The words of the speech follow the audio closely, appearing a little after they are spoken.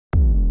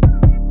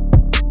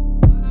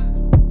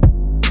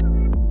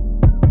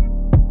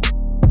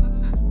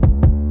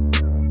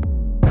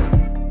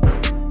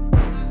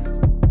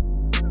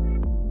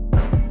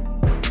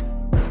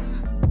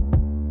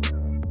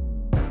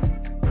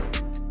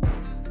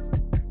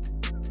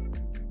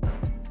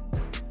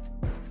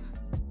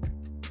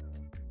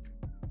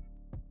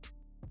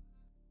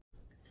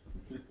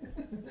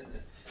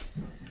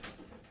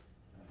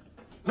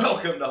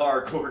Welcome to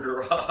Hardcore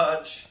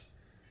Garage.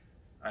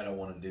 I don't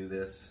want to do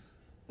this.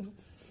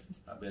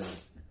 I've been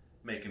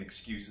making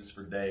excuses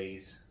for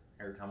days.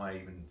 Every time I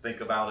even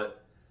think about it,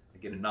 I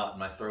get a knot in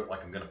my throat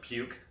like I'm going to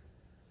puke.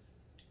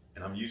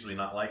 And I'm usually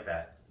not like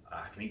that.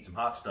 I can eat some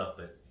hot stuff,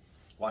 but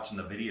watching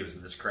the videos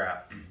of this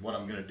crap, what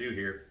I'm going to do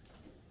here,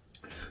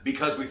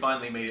 because we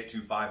finally made it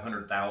to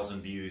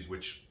 500,000 views,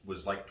 which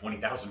was like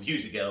 20,000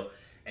 views ago,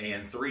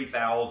 and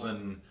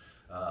 3,000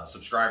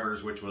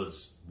 subscribers, which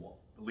was, well,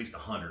 at least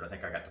 100. I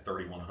think I got to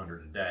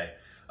 3,100 a day.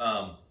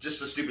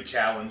 Just a stupid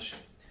challenge.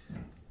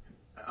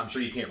 I'm sure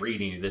you can't read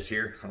any of this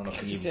here. I don't know if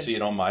you can even see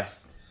it on my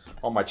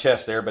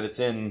chest there, but it's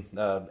in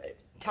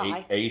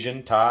Thai.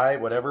 Asian, Thai,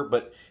 whatever.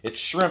 But it's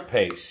shrimp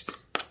paste.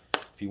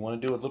 If you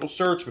want to do a little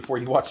search before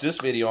you watch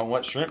this video on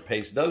what shrimp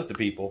paste does to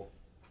people,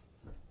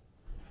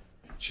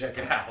 check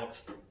it out.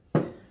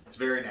 It's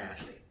very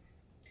nasty.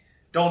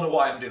 Don't know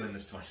why I'm doing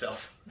this to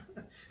myself.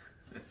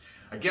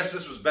 I guess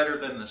this was better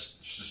than the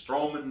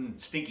Stroman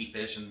Stinky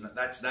Fish, and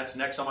that's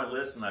next on my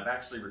list. And I've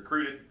actually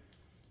recruited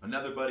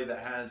another buddy that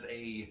has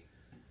a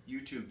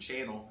YouTube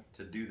channel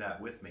to do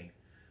that with me,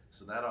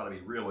 so that ought to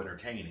be real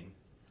entertaining.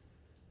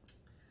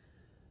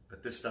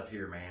 But this stuff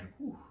here, man,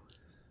 whew.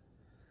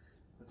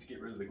 Let's get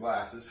rid of the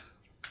glasses.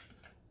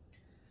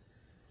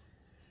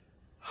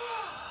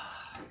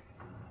 I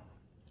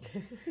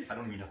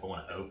don't even know if I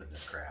want to open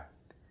this crap.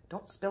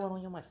 Don't spill it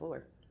on my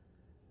floor.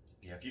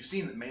 Yeah, if you've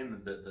seen it,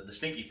 man, the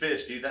stinky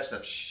fish, dude, that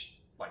stuff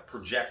like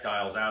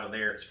projectiles out of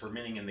there. It's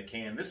fermenting in the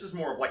can. This is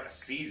more of like a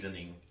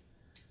seasoning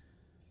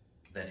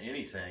than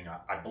anything,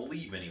 I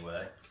believe,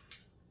 anyway.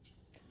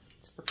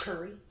 It's for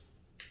curry.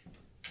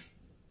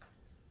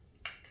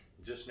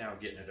 Just now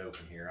getting it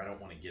open here. I don't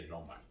want to get it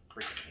on my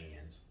freaking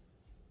hands.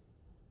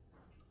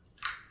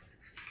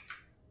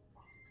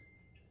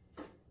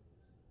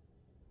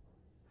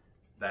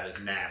 That is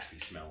nasty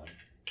smelling.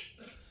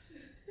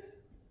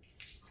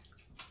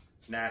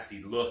 It's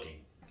nasty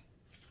looking.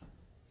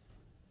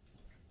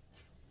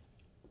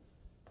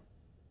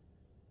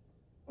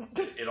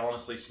 It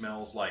honestly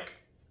smells like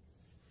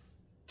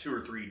 2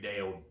 or 3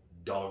 day old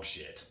dog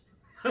shit.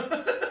 Did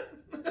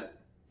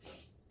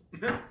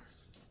you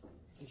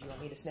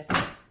want me to sniff it?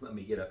 Let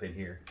me get up in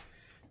here.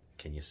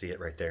 Can you see it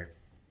right there?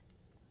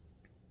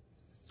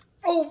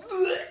 Oh!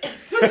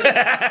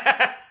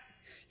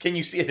 Can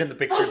you see it in the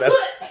picture though?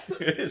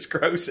 It's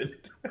gross. And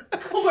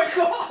Oh my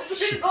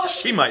gosh!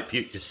 she might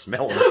puke just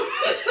smelling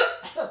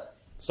it.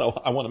 So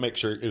I want to make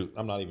sure. Ooh,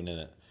 I'm not even in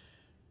it.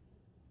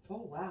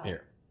 Oh wow!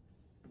 Here.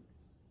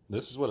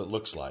 This is what it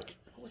looks like.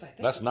 What was I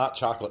thinking? That's not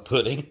chocolate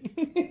pudding.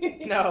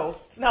 No,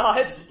 it's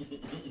not.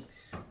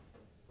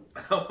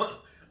 I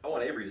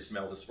want Avery to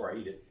smell this before I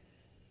eat it.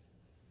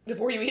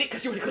 Before you eat it,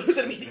 because you want to close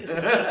it immediately.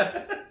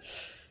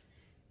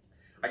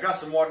 I got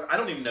some water. I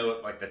don't even know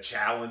if, like, the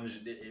challenge.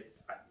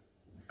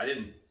 I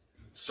didn't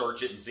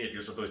search it and see if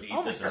you're supposed to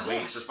eat this and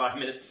wait for 5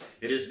 minutes.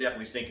 It is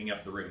definitely stinking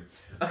up the room.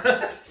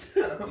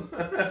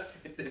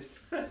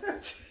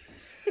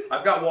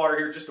 I've got water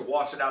here just to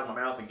wash it out of my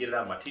mouth and get it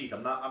out of my teeth.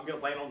 I'm going to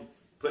plan on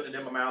putting it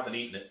in my mouth and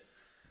eating it.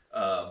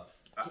 I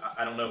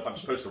don't know if I'm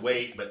supposed to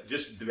wait, but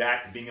just the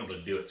act of being able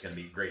to do it's going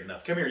to be great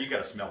enough. Come here, you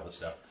got to smell this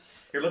stuff.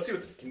 Here, let's see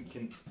what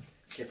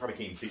probably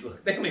can't even see.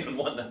 Look, they don't even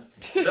want them.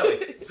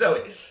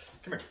 Zoe,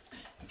 come here.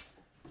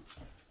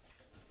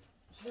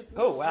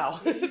 Oh wow,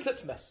 that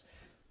smells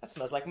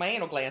like my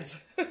anal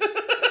glands.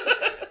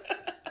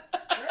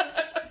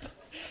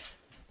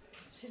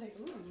 She's like,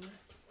 ooh.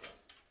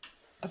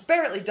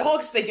 Apparently,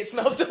 dogs think it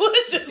smells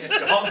delicious.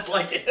 Yeah, dogs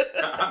like it.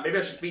 Maybe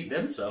I should feed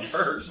them some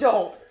first.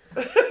 Don't.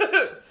 That's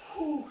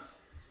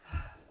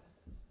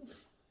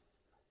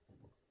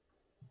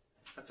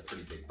a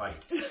pretty big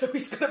bite. So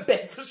he's gonna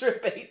beg for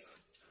shrimp paste.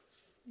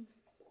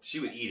 She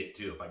would eat it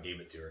too if I gave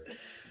it to her.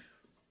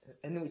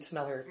 And then we'd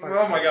smell her.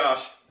 Oh my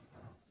gosh.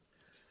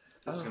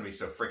 This is going to be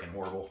so freaking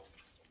horrible.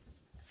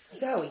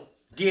 Zoe.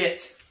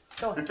 Get.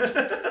 Go on.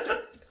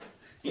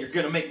 You're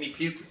going to make me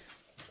puke.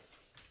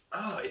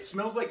 Oh, it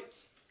smells like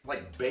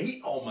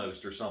bait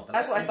almost or something.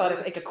 That's what I thought of,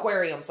 like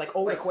aquariums, like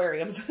old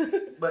aquariums.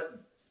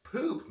 But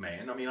poop,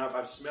 man. I mean,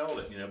 I've smelled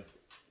it, you know.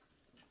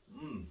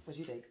 Mm. What'd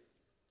you think?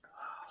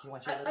 Do you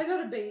want your I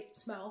got a bait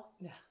smell.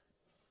 Yeah.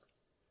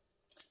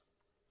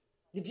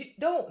 Did you?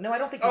 Don't. No, I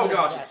don't think you Oh wanted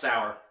gosh, that. it's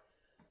sour.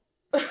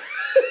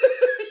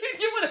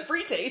 You want a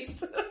free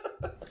taste.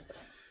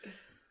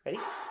 Ready?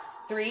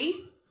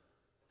 3,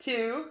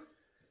 2,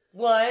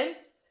 1.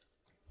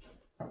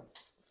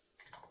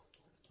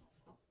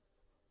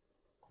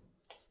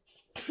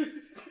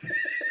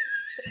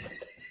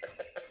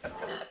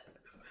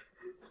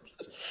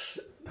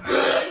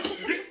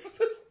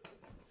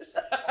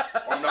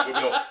 I'm not gonna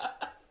go.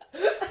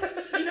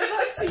 You know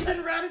that scene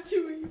in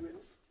Ratatouille?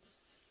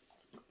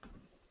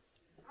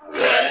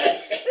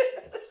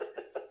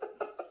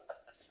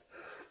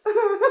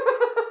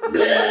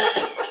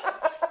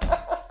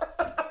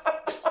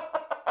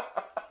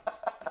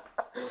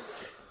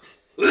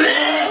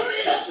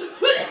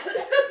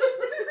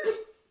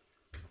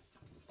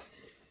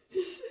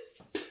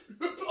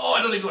 Oh,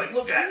 I don't even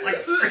look at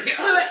it.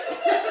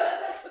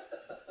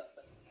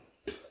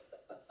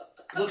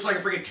 Looks like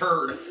a freaking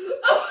turd.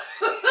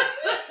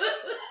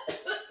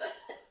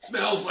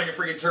 Smells like a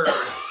freaking turd.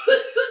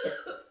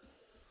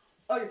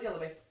 Oh, you're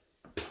killing me.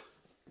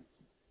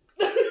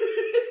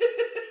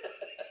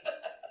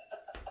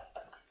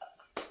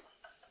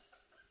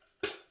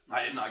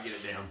 I did not get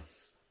it down.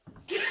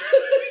 You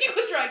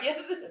want to try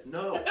again?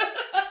 No.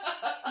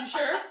 You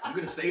sure? I'm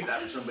going to save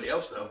that for somebody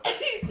else, though.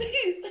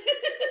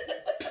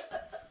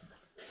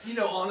 You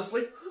know,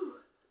 honestly,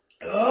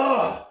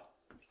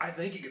 I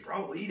think you could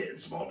probably eat it in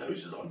small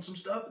doses on some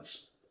stuff.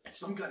 It's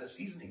some kind of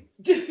seasoning.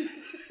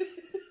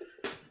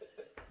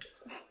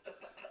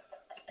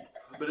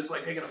 But it's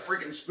like taking a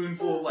freaking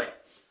spoonful of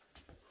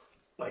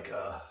like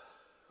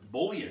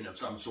bouillon of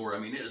some sort. I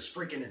mean, it is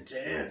freaking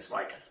intense.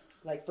 Like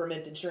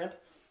fermented shrimp.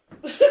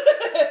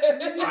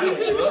 I don't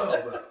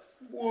know, but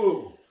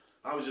whoa!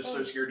 I was just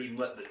so scared to even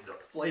let the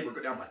flavor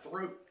go down my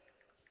throat.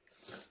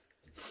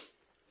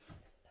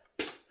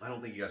 I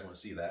don't think you guys want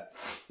to see that.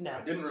 No.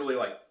 I didn't really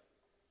like.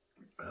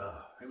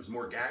 It was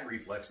more gag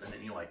reflex than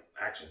any like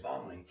actual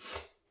vomiting,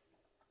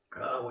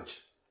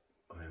 which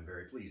I am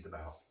very pleased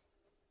about.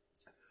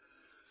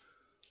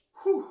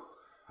 Whew.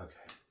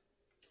 Okay.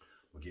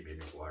 We'll get me a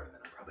drink of water, and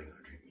then I'm probably going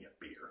to drink me a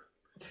beer.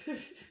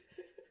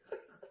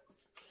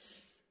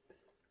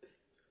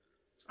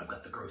 I've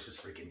got the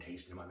grossest freaking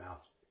taste in my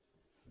mouth.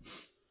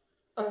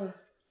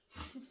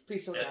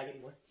 Please don't gag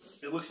anymore.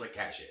 It looks like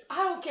cat shit.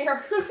 I don't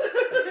care.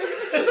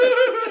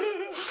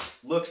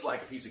 Looks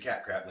like a piece of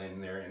cat crap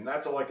laying there, and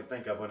that's all I could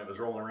think of when it was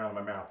rolling around in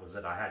my mouth was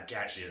that I had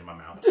cat shit in my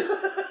mouth.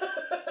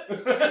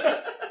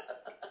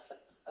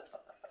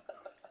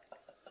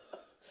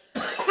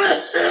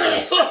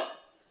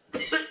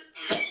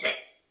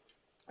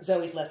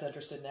 Zoe's less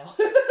interested now.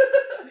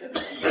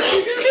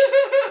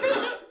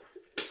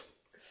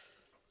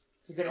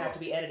 You're gonna have to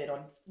be edited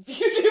on YouTube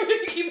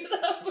if you keep it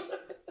up.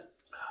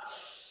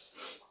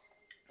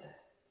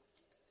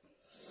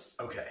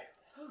 Okay.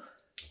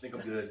 I think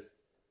I'm good.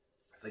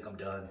 I think I'm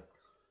done.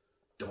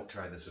 Don't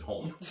try this at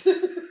home.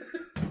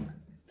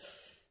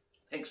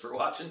 Thanks for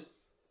watching.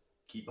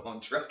 Keep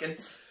on trucking.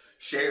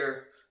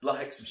 Share,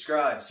 like,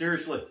 subscribe.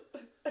 Seriously.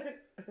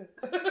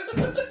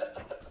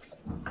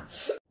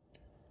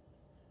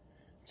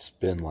 It's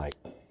been like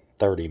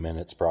 30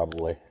 minutes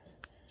probably.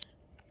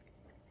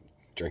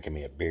 Drinking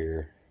me a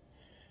beer.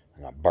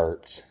 And I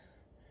burped.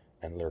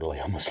 And literally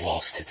almost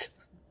lost it.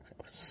 It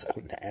was so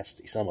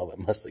nasty. Some of it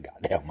must have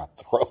got down my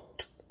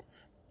throat.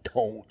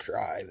 Don't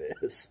try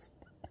this.